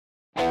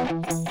Hej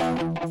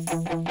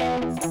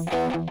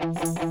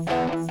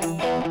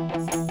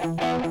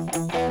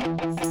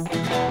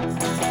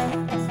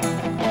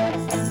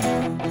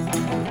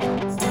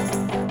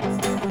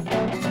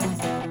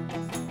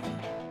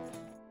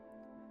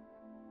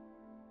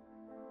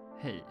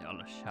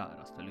alla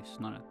käraste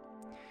lyssnare.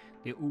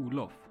 Det är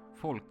Olof,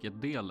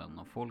 folket-delen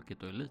av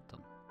folket och eliten.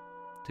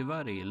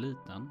 Tyvärr är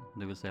eliten,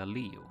 det vill säga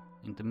Leo,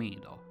 inte med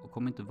idag och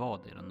kommer inte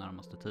vara det den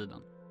närmaste tiden.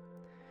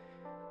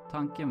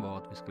 Tanken var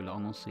att vi skulle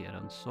annonsera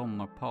en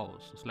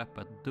sommarpaus och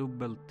släppa ett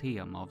dubbelt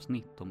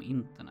temaavsnitt om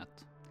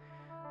internet.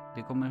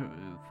 Det kommer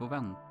få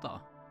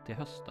vänta till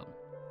hösten.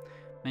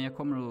 Men jag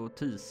kommer att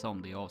teasa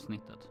om det i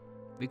avsnittet.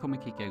 Vi kommer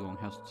kicka igång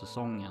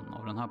höstsäsongen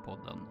av den här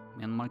podden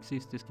med en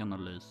marxistisk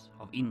analys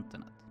av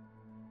internet.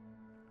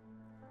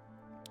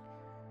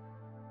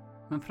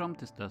 Men fram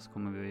tills dess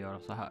kommer vi att göra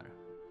så här.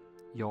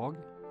 Jag,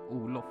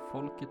 Olof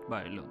Folket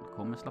Berglund,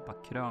 kommer släppa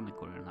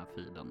krönikor i den här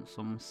feeden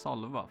som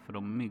salva för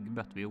de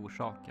myggbett vi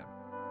orsakar.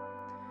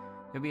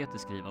 Jag vet i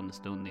skrivande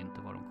stund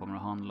inte vad de kommer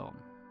att handla om.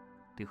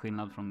 Till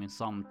skillnad från min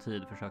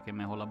samtid försöker jag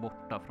mig hålla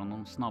borta från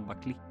de snabba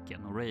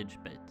klicken och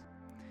ragebait.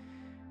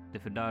 Det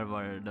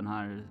fördärvar den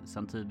här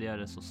sedan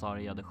tidigare så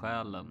sargade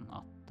själen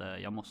att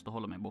jag måste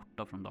hålla mig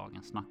borta från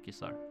dagens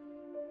snackisar.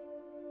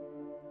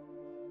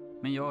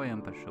 Men jag är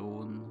en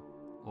person,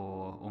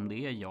 och om det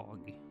är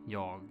jag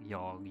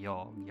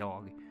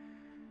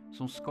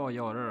som ska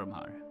göra de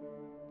här,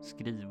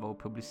 skriva och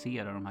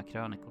publicera de här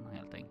krönikorna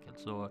helt enkelt,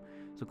 så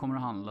kommer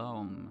det handla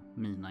om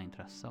mina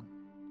intressen.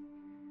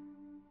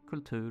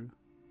 Kultur,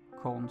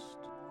 konst,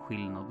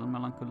 skillnaden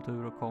mellan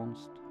kultur och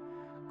konst,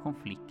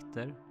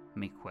 konflikter,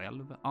 mig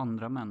själv,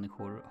 andra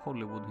människor,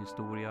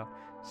 Hollywoodhistoria,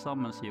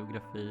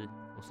 samhällsgeografi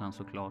och sen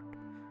såklart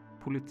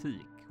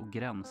politik och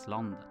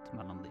gränslandet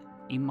mellan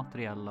det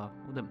immateriella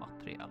och det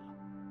materiella.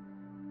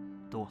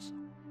 Då så.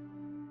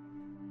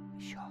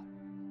 Vi kör.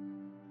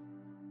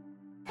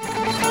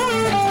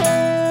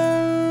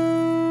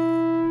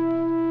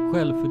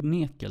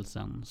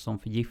 Självförnekelsen som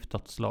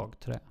förgiftat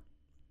slagträ.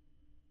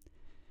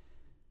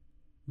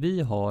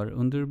 Vi har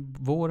under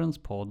vårens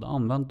podd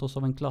använt oss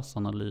av en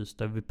klassanalys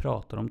där vi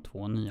pratar om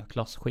två nya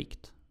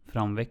klassskikt,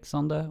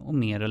 framväxande och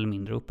mer eller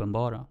mindre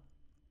uppenbara.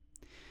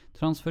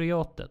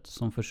 Transferiatet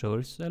som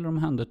försörjs eller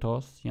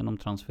omhändertas genom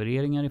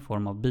transfereringar i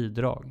form av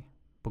bidrag,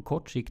 på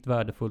kort sikt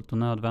värdefullt och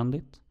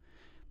nödvändigt,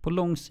 på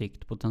lång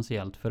sikt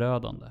potentiellt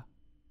förödande.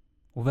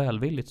 Och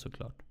välvilligt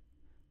såklart.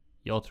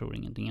 Jag tror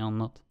ingenting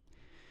annat.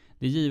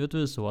 Det är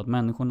givetvis så att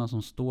människorna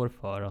som står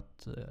för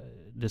att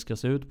det ska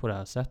se ut på det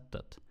här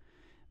sättet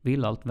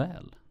vill allt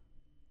väl.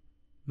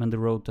 Men the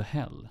road to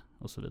hell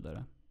och så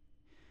vidare.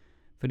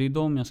 För det är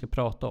dem jag ska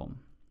prata om.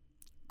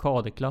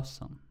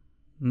 KD-klassen.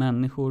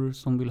 Människor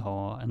som vill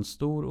ha en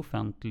stor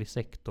offentlig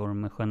sektor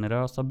med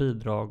generösa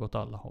bidrag åt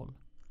alla håll.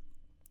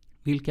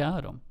 Vilka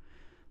är de?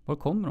 Var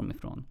kommer de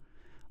ifrån?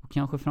 Och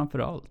kanske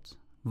framförallt,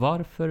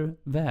 varför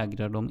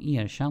vägrar de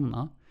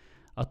erkänna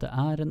att det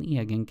är en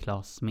egen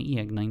klass med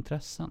egna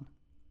intressen?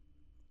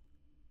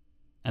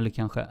 Eller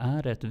kanske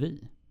är det ett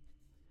vi?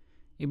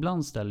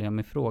 Ibland ställer jag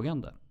mig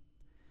frågande.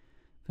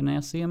 För när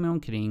jag ser mig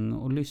omkring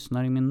och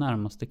lyssnar i min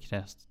närmaste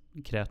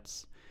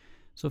krets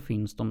så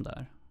finns de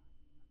där.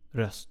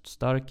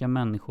 Röststarka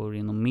människor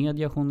inom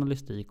media,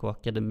 journalistik och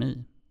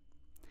akademi.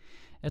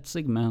 Ett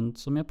segment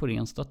som jag på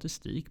ren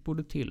statistik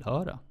borde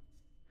tillhöra.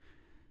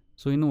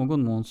 Så i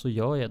någon mån så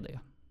gör jag det.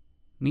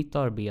 Mitt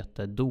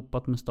arbete är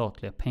dopat med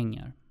statliga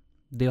pengar.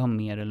 Det har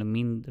mer eller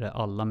mindre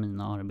alla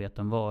mina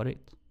arbeten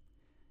varit.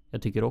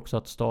 Jag tycker också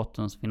att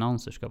statens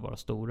finanser ska vara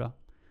stora,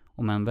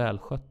 om än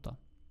välskötta.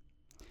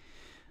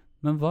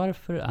 Men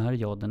varför är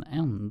jag den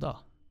enda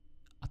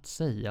att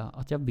säga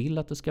att jag vill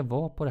att det ska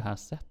vara på det här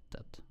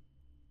sättet?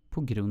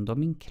 På grund av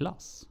min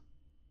klass.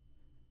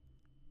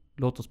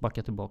 Låt oss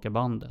backa tillbaka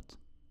bandet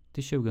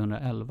till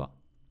 2011.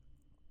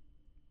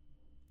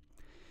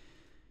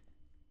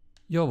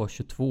 Jag var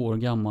 22 år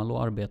gammal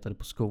och arbetade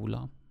på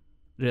skola.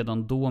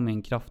 Redan då med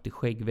en kraftig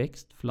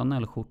skäggväxt,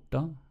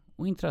 flanellskjorta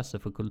och intresse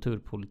för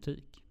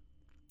kulturpolitik.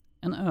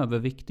 En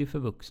överviktig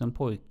förvuxen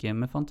pojke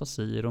med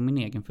fantasier om min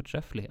egen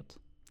förträfflighet.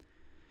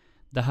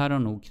 Det här har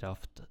nog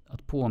kraft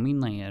att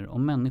påminna er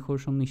om människor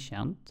som ni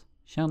känt,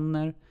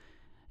 känner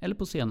eller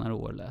på senare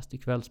år läst i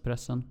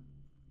kvällspressen.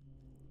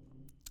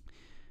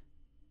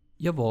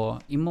 Jag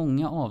var i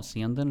många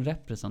avseenden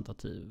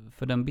representativ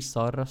för den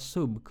bizarra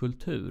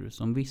subkultur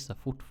som vissa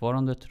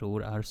fortfarande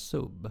tror är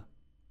sub.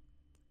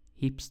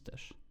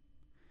 Hipsters.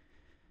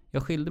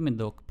 Jag skilde mig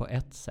dock på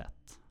ett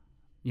sätt.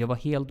 Jag var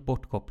helt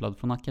bortkopplad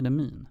från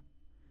akademin.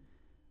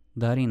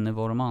 Där inne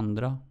var de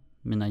andra,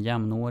 mina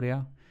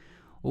jämnåriga,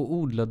 och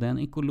odlade en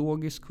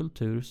ekologisk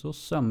kultur så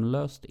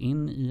sömlöst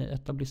in i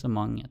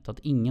etablissemanget att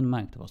ingen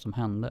märkte vad som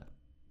hände.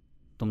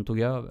 De tog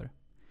över.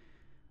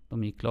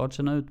 De gick klart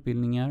sina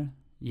utbildningar,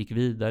 gick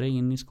vidare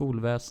in i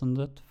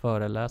skolväsendet,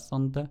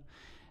 föreläsande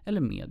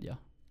eller media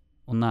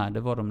och närde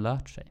vad de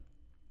lärt sig.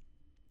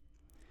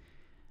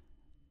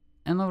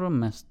 En av de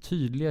mest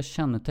tydliga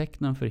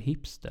kännetecknen för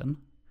hipstern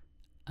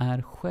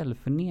är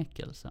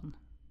självförnekelsen.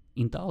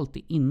 Inte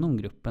alltid inom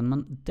gruppen,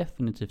 men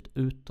definitivt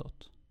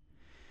utåt.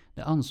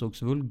 Det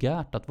ansågs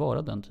vulgärt att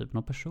vara den typen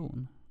av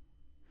person.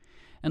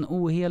 En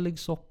ohelig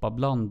soppa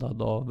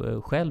blandad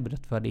av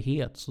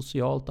självrättfärdighet,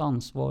 socialt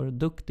ansvar,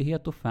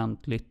 duktighet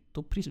offentligt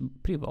och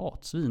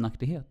privat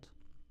svinaktighet.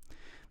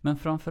 Men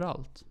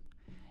framförallt,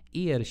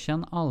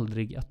 erkänn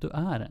aldrig att du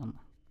är en.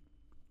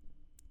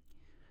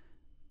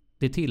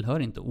 Det tillhör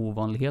inte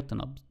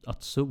ovanligheten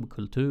att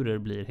subkulturer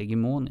blir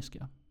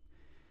hegemoniska.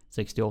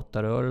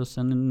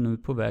 68-rörelsen är nu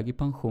på väg i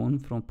pension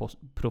från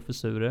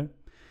professurer.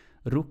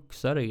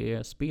 Roxare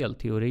är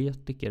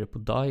spelteoretiker på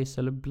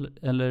DICE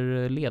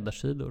eller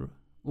ledarsidor.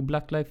 Och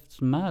Black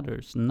Lives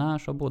Matters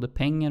närs av både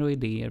pengar och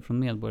idéer från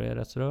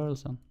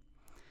medborgarrättsrörelsen.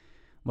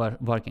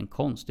 Varken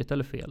konstigt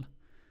eller fel.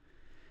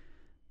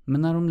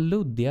 Men när de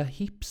luddiga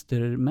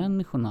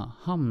hipstermänniskorna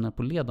hamnar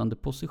på ledande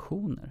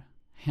positioner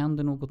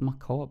händer något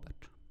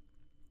makabert.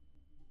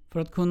 För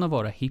att kunna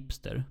vara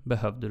hipster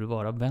behövde du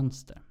vara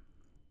vänster.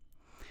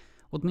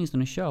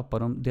 Åtminstone köpa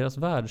deras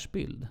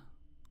världsbild.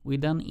 Och i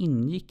den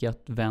ingick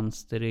att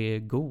vänster är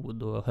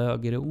god och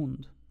höger är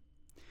ond.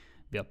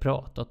 Vi har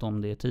pratat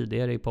om det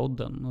tidigare i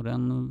podden och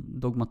den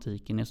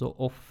dogmatiken är så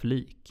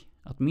off-flik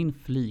att min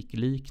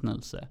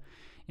flikliknelse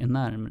är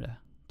närmare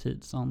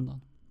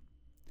tidsandan.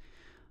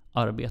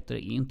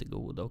 Arbetare är inte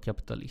goda och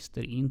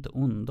kapitalister är inte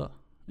onda.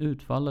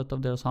 Utfallet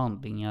av deras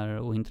handlingar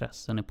och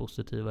intressen är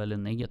positiva eller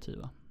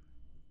negativa.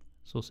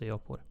 Så ser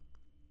jag på det.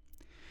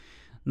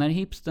 När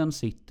hipstern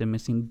sitter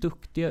med sin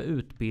duktiga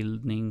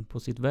utbildning på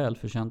sitt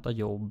välförtjänta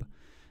jobb,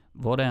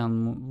 vad det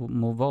än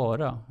må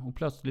vara, och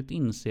plötsligt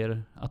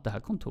inser att det här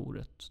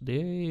kontoret,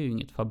 det är ju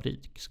inget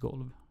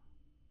fabriksgolv.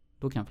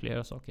 Då kan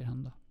flera saker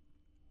hända.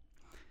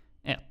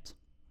 1.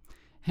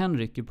 Hen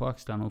rycker på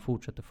axlarna och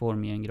fortsätter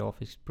forma en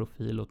grafisk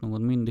profil åt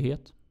någon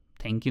myndighet.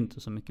 Tänk inte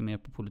så mycket mer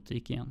på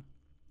politik igen.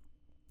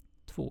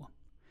 2.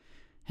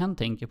 Hen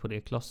tänker på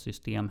det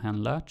klassystem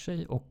hen lärt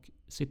sig och,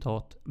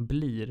 citat,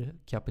 blir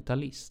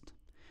kapitalist.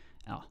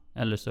 Ja,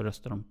 eller så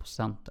röstar de på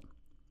Centern.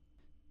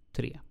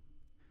 3.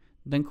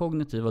 Den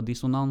kognitiva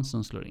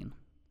dissonansen slår in.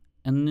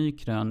 En ny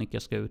krönika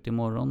ska ut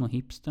imorgon och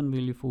hipstern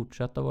vill ju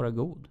fortsätta vara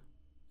god.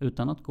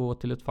 Utan att gå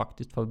till ett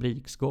faktiskt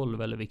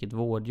fabriksgolv eller vilket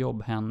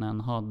vårdjobb hen än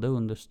hade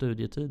under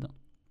studietiden.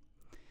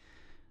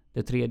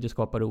 Det 3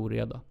 skapar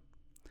oreda.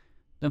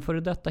 Den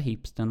före detta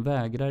hipstern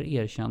vägrar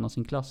erkänna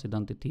sin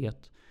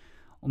klassidentitet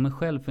och med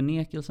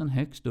självförnekelsen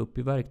högst upp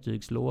i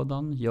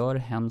verktygslådan gör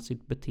hen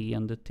sitt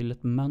beteende till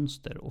ett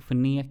mönster och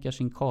förnekar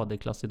sin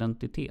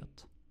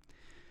kaderklassidentitet.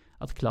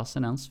 Att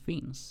klassen ens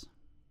finns.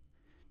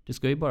 Det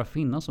ska ju bara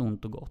finnas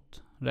ont och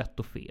gott, rätt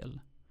och fel.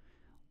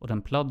 Och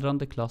den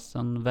pladdrande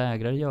klassen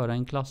vägrar göra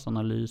en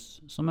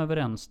klassanalys som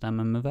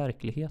överensstämmer med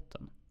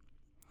verkligheten.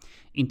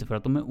 Inte för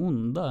att de är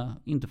onda,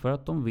 inte för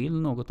att de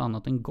vill något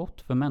annat än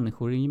gott för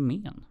människor i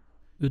gemen.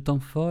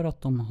 Utan för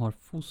att de har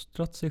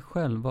fostrat sig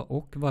själva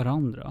och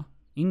varandra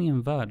in i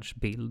en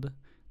världsbild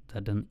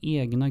där den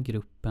egna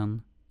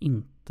gruppen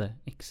inte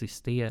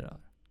existerar.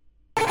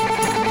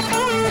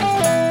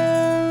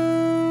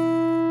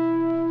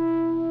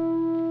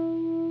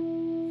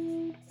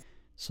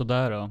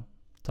 Sådär då.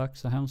 Tack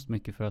så hemskt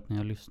mycket för att ni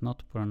har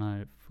lyssnat på den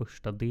här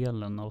första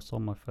delen av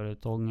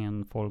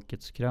sommarföretagen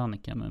Folkets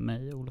krönika med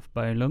mig, Olof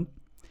Berglund.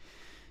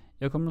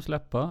 Jag kommer att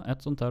släppa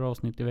ett sånt här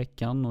avsnitt i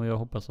veckan och jag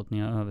hoppas att ni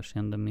har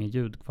överseende med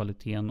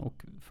ljudkvaliteten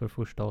och för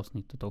första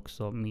avsnittet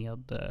också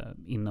med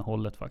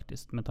innehållet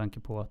faktiskt. Med tanke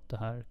på att det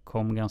här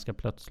kom ganska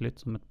plötsligt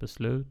som ett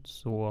beslut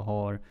så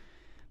har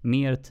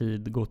mer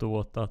tid gått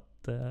åt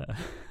att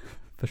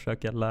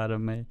försöka lära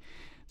mig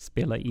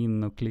spela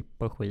in och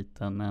klippa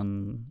skiten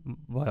än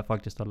vad jag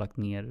faktiskt har lagt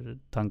ner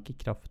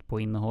tankekraft på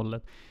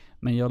innehållet.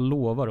 Men jag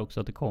lovar också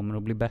att det kommer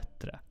att bli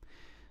bättre.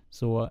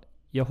 Så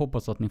jag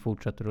hoppas att ni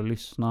fortsätter att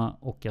lyssna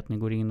och att ni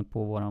går in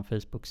på våran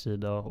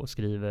Facebook-sida och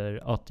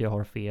skriver att jag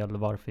har fel,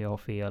 varför jag har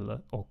fel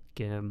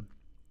och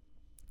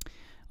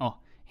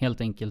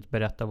helt enkelt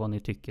berätta vad ni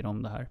tycker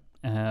om det här.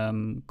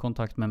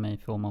 Kontakt med mig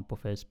får man på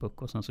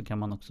Facebook och sen så kan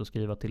man också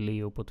skriva till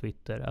Leo på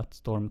Twitter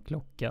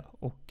 @stormklocka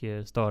och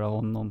störa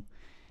honom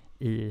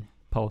i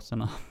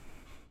pauserna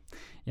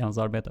i hans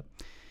arbete.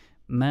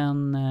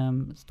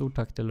 Men stort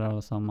tack till er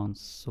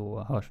allesammans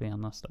så hörs vi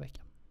igen nästa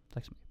vecka.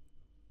 Tack så mycket.